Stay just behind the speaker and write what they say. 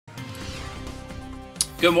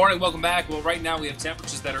Good morning, welcome back. Well, right now we have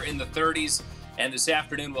temperatures that are in the 30s, and this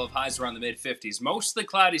afternoon we'll have highs around the mid-50s. Mostly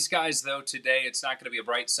cloudy skies, though, today. It's not going to be a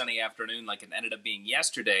bright, sunny afternoon like it ended up being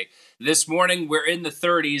yesterday. This morning we're in the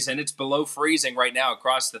 30s, and it's below freezing right now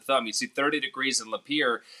across the thumb. You see 30 degrees in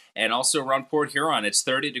Lapeer, and also around Port Huron, it's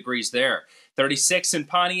 30 degrees there. 36 in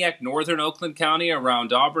Pontiac, northern Oakland County,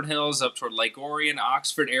 around Auburn Hills, up toward Lake Orion,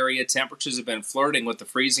 Oxford area. Temperatures have been flirting with the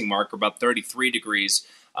freezing mark, about 33 degrees.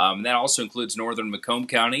 That also includes northern Macomb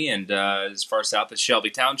County and as far south as Shelby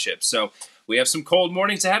Township. So we have some cold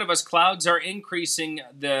mornings ahead of us. Clouds are increasing.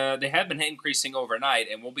 They have been increasing overnight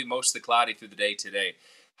and will be mostly cloudy through the day today.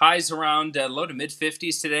 Highs around low to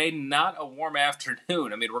mid-50s today. Not a warm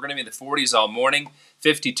afternoon. I mean, we're going to be in the 40s all morning.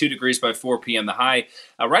 52 degrees by 4 p.m. the high.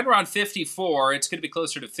 Right around 54. It's going to be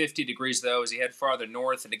closer to 50 degrees, though, as you head farther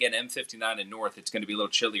north. And again, M59 and north, it's going to be a little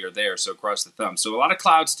chillier there, so across the thumb. So a lot of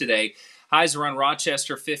clouds today. Highs around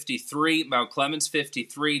Rochester, 53, Mount Clemens,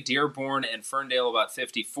 53, Dearborn and Ferndale, about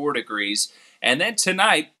 54 degrees. And then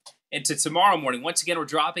tonight into tomorrow morning, once again, we're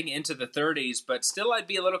dropping into the 30s, but still I'd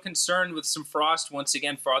be a little concerned with some frost once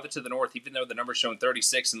again farther to the north, even though the number's showing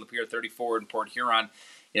 36 in Lapeer, 34 in Port Huron.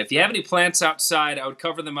 If you have any plants outside, I would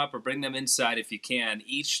cover them up or bring them inside if you can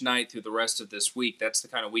each night through the rest of this week. That's the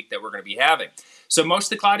kind of week that we're going to be having. So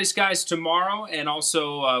mostly cloudy skies tomorrow and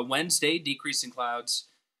also Wednesday, decreasing clouds.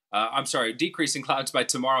 Decreasing clouds by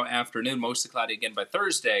tomorrow afternoon, mostly cloudy again by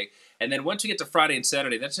Thursday. And then once we get to Friday and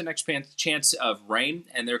Saturday, that's the next chance of rain,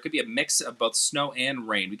 and there could be a mix of both snow and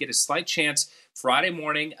rain. We get a slight chance Friday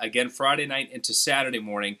morning, again Friday night into Saturday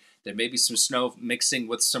morning. There may be some snow mixing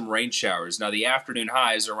with some rain showers. Now, the afternoon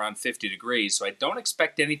highs are around 50 degrees, so I don't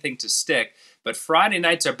expect anything to stick. But Friday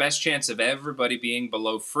night's our best chance of everybody being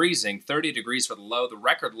below freezing. 30 degrees for the low. The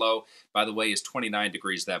record low, by the way, is 29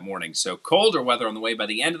 degrees that morning. So colder weather on the way by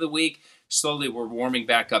the end of the week. Slowly, we're warming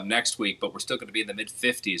back up next week, but we're still going to be in the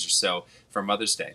mid-50s or so for Mother's Day.